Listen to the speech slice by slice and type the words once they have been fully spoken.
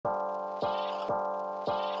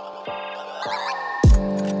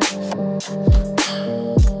Hey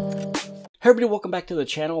everybody, welcome back to the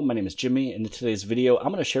channel. My name is Jimmy, and in today's video,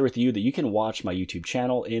 I'm going to share with you that you can watch my YouTube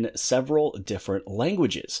channel in several different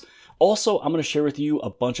languages. Also, I'm going to share with you a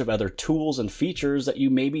bunch of other tools and features that you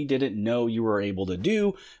maybe didn't know you were able to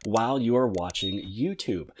do while you are watching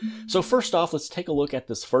YouTube. So first off, let's take a look at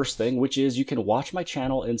this first thing, which is you can watch my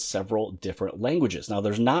channel in several different languages. Now,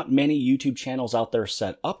 there's not many YouTube channels out there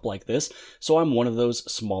set up like this, so I'm one of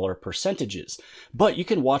those smaller percentages. But you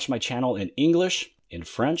can watch my channel in English, in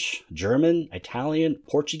French, German, Italian,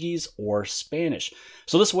 Portuguese, or Spanish.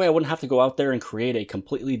 So this way I wouldn't have to go out there and create a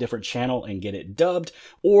completely different channel and get it dubbed,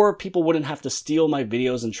 or people wouldn't have to steal my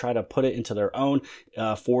videos and try to put it into their own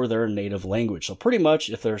for their native language. So pretty much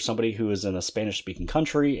if there's somebody who is in a Spanish-speaking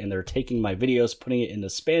country and they're taking my videos, putting it into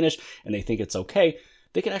Spanish, and they think it's okay,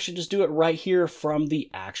 they can actually just do it right here from the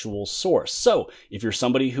actual source. So if you're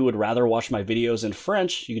somebody who would rather watch my videos in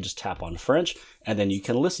French, you can just tap on French and then you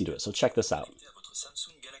can listen to it. So check this out.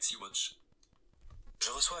 Samsung Galaxy Watch.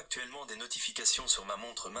 Je reçois actuellement des notifications sur ma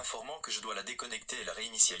montre m'informant que je dois la déconnecter et la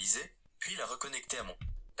réinitialiser, puis la reconnecter à mon...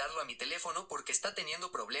 Darlo a mi teléfono porque está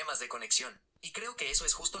teniendo problemas de conexión. Y creo que eso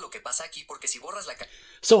es justo lo que pasa aquí porque si borras la...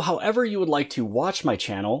 So however you would like to watch my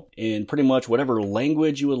channel in pretty much whatever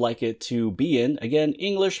language you would like it to be in, again,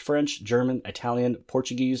 English, French, German, Italian,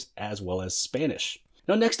 Portuguese, as well as Spanish.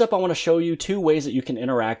 Now, next up, I want to show you two ways that you can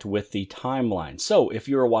interact with the timeline. So if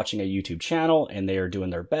you're watching a YouTube channel and they are doing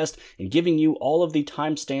their best in giving you all of the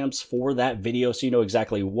timestamps for that video so you know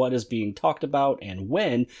exactly what is being talked about and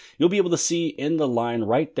when, you'll be able to see in the line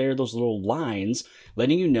right there, those little lines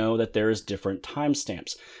letting you know that there's different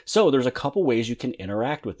timestamps. So there's a couple ways you can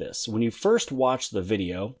interact with this. When you first watch the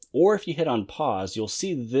video, or if you hit on pause, you'll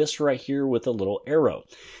see this right here with a little arrow.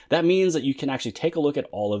 That means that you can actually take a look at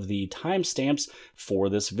all of the timestamps for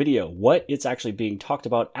this video, what it's actually being talked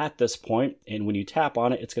about at this point, and when you tap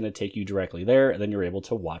on it, it's going to take you directly there, and then you're able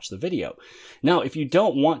to watch the video. Now, if you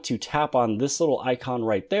don't want to tap on this little icon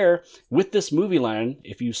right there, with this movie line,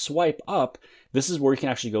 if you swipe up, this is where you can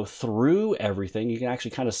actually go through everything. You can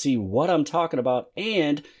actually kind of see what I'm talking about,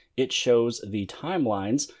 and it shows the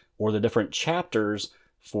timelines or the different chapters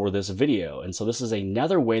for this video. And so this is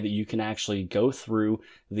another way that you can actually go through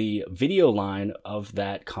the video line of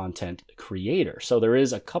that content creator. So there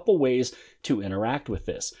is a couple ways to interact with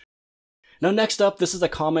this. Now, next up, this is a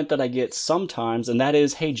comment that I get sometimes, and that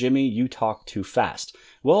is, hey, Jimmy, you talk too fast.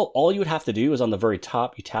 Well, all you would have to do is on the very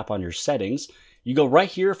top, you tap on your settings. You go right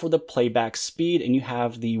here for the playback speed and you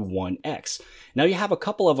have the 1x. Now you have a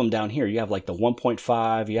couple of them down here. You have like the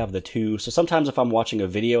 1.5, you have the 2. So sometimes if I'm watching a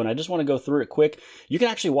video and I just want to go through it quick, you can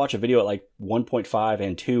actually watch a video at like 1.5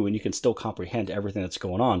 and 2 and you can still comprehend everything that's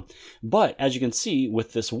going on. But as you can see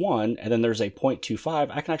with this one, and then there's a 0.25,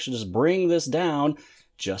 I can actually just bring this down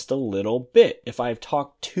just a little bit. If I've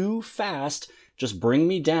talked too fast, just bring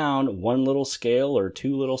me down one little scale or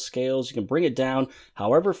two little scales. You can bring it down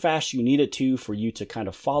however fast you need it to for you to kind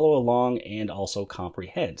of follow along and also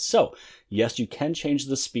comprehend. So yes, you can change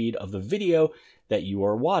the speed of the video that you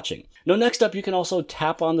are watching. Now, next up, you can also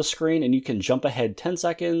tap on the screen and you can jump ahead 10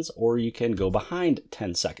 seconds or you can go behind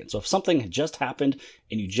 10 seconds. So if something just happened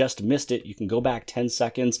and you just missed it, you can go back 10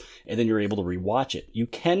 seconds and then you're able to rewatch it. You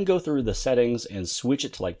can go through the settings and switch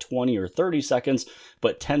it to like 20 or 30 seconds,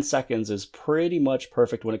 but 10 seconds is pretty much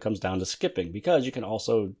perfect when it comes down to skipping because you can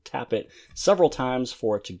also tap it several times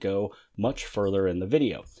for it to go much further in the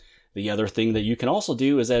video. The other thing that you can also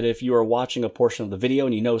do is that if you are watching a portion of the video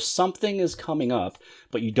and you know something is coming up,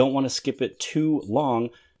 but you don't want to skip it too long,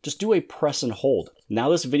 just do a press and hold. Now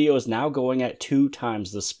this video is now going at 2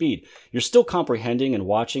 times the speed. You're still comprehending and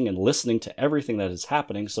watching and listening to everything that is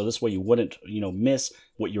happening, so this way you wouldn't, miss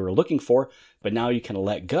what you were looking for, but now you can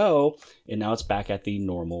let go, and now it's back at the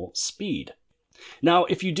normal speed. Now,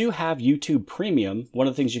 if you do have YouTube Premium, one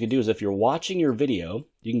of the things you can do is if you're watching your video,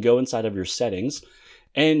 you can go inside of your settings.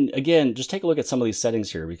 And again, just take a look at some of these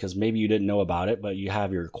settings here because maybe you didn't know about it, but you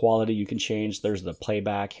have your quality you can change. There's the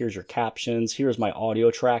playback. Here's your captions. Here's my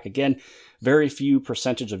audio track. Again, very few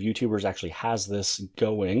percentage of YouTubers actually has this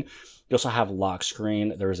going. You also have lock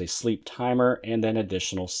screen. There is a sleep timer and then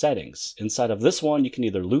additional settings. Inside of this one, you can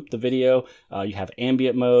either loop the video. You have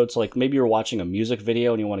ambient mode. So like maybe you're watching a music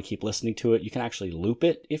video and you want to keep listening to it. You can actually loop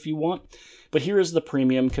it if you want. But here is the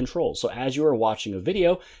premium control. So as you are watching a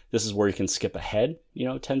video, this is where you can skip ahead,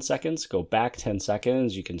 10 seconds, go back 10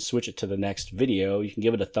 seconds. You can switch it to the next video. You can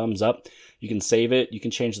give it a thumbs up. You can save it. You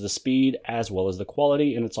can change the speed as well as the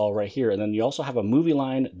quality, and it's all right here. And then you also have a movie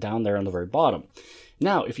line down there on the very bottom.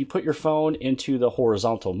 Now, if you put your phone into the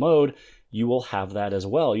horizontal mode, you will have that as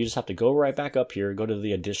well. You just have to go right back up here, go to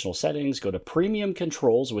the additional settings, go to premium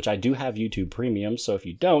controls, which I do have YouTube Premium. So if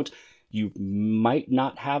you don't, you might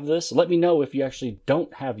not have this. Let me know if you actually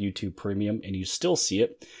don't have YouTube Premium and you still see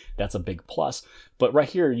it. That's a big plus. But right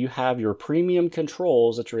here, you have your premium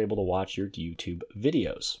controls that you're able to watch your YouTube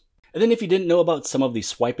videos. And then if you didn't know about some of the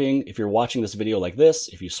swiping, if you're watching this video like this,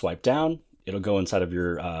 if you swipe down, it'll go inside of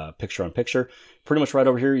your picture-on-picture. Pretty much right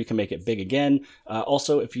over here, you can make it big again.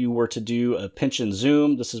 Also, if you were to do a pinch and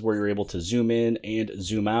zoom, this is where you're able to zoom in and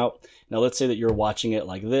zoom out. Now, let's say that you're watching it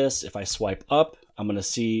like this. If I swipe up, I'm going to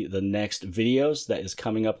see the next videos that is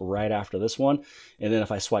coming up right after this one. And then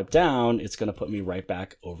if I swipe down, it's going to put me right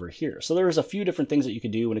back over here. So there's a few different things that you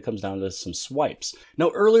can do when it comes down to some swipes. Now,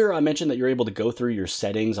 earlier I mentioned that you're able to go through your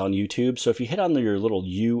settings on YouTube. So if you hit on your little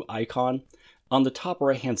U icon, on the top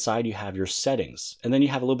right-hand side, you have your settings, and then you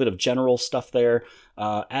have a little bit of general stuff there.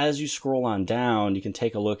 As you scroll on down, you can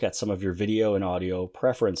take a look at some of your video and audio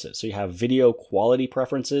preferences. So you have video quality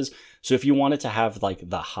preferences. So if you wanted to have like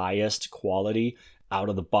the highest quality out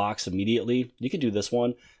of the box immediately, you could do this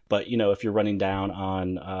one. But you know, if you're running down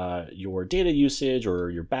on your data usage or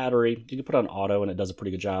your battery, you can put on auto and it does a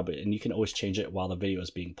pretty good job, and you can always change it while the video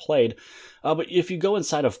is being played. But if you go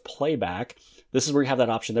inside of playback, this is where you have that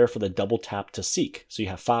option there for the double tap to seek. So you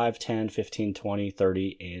have 5, 10, 15, 20,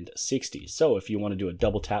 30, and 60. So if you want to do a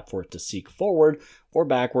double tap for it to seek forward or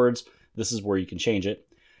backwards, this is where you can change it.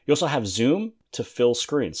 You also have zoom to fill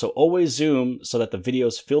screen. So always zoom so that the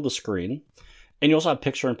videos fill the screen. And you also have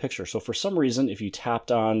picture in picture. So for some reason, if you tapped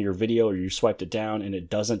on your video or you swiped it down and it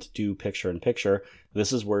doesn't do picture in picture,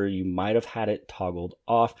 this is where you might have had it toggled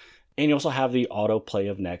off. And you also have the autoplay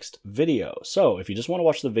of next video. So if you just want to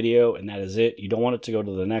watch the video and that is it, you don't want it to go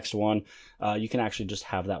to the next one, you can actually just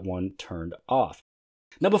have that one turned off.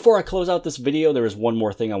 Now, before I close out this video, there is one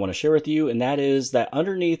more thing I want to share with you, and that is that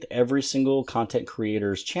underneath every single content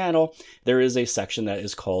creator's channel, there is a section that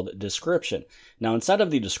is called description. Now, inside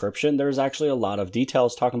of the description, there's actually a lot of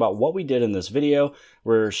details talking about what we did in this video.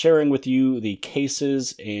 We're sharing with you the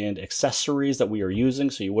cases and accessories that we are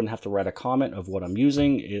using, so you wouldn't have to write a comment of what I'm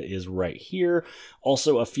using. It is right here.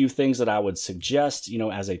 Also, a few things that I would suggest, you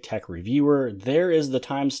know, as a tech reviewer, there is the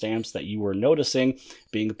timestamps that you were noticing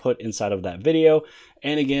being put inside of that video.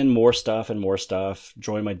 And again, more stuff and more stuff.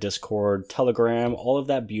 Join my Discord, Telegram, all of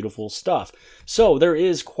that beautiful stuff. So there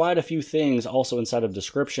is quite a few things also inside of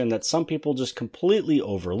description that some people just completely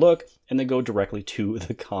overlook and they go directly to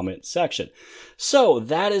the comment section. So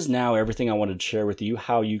that is now everything I wanted to share with you,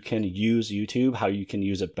 how you can use YouTube, how you can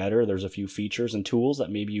use it better. There's a few features and tools that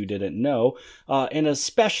maybe you didn't know, and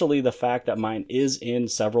especially the fact that mine is in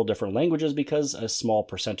several different languages because a small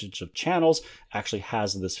percentage of channels actually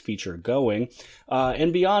has this feature going.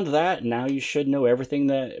 And beyond that, now you should know everything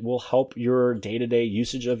that will help your day-to-day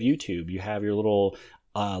usage of YouTube. You have your little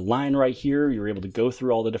line right here. You're able to go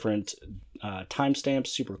through all the different timestamps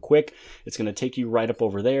super quick. It's going to take you right up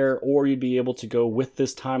over there, or you'd be able to go with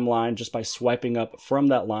this timeline just by swiping up from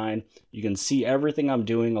that line. You can see everything I'm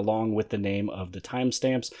doing along with the name of the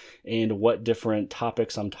timestamps and what different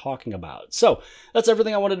topics I'm talking about. So that's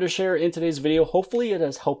everything I wanted to share in today's video. Hopefully it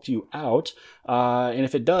has helped you out. And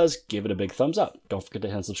if it does, give it a big thumbs up. Don't forget to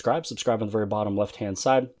hit subscribe. Subscribe on the very bottom left-hand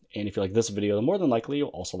side. And if you like this video, then more than likely you'll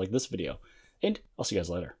also like this video. And I'll see you guys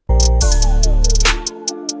later.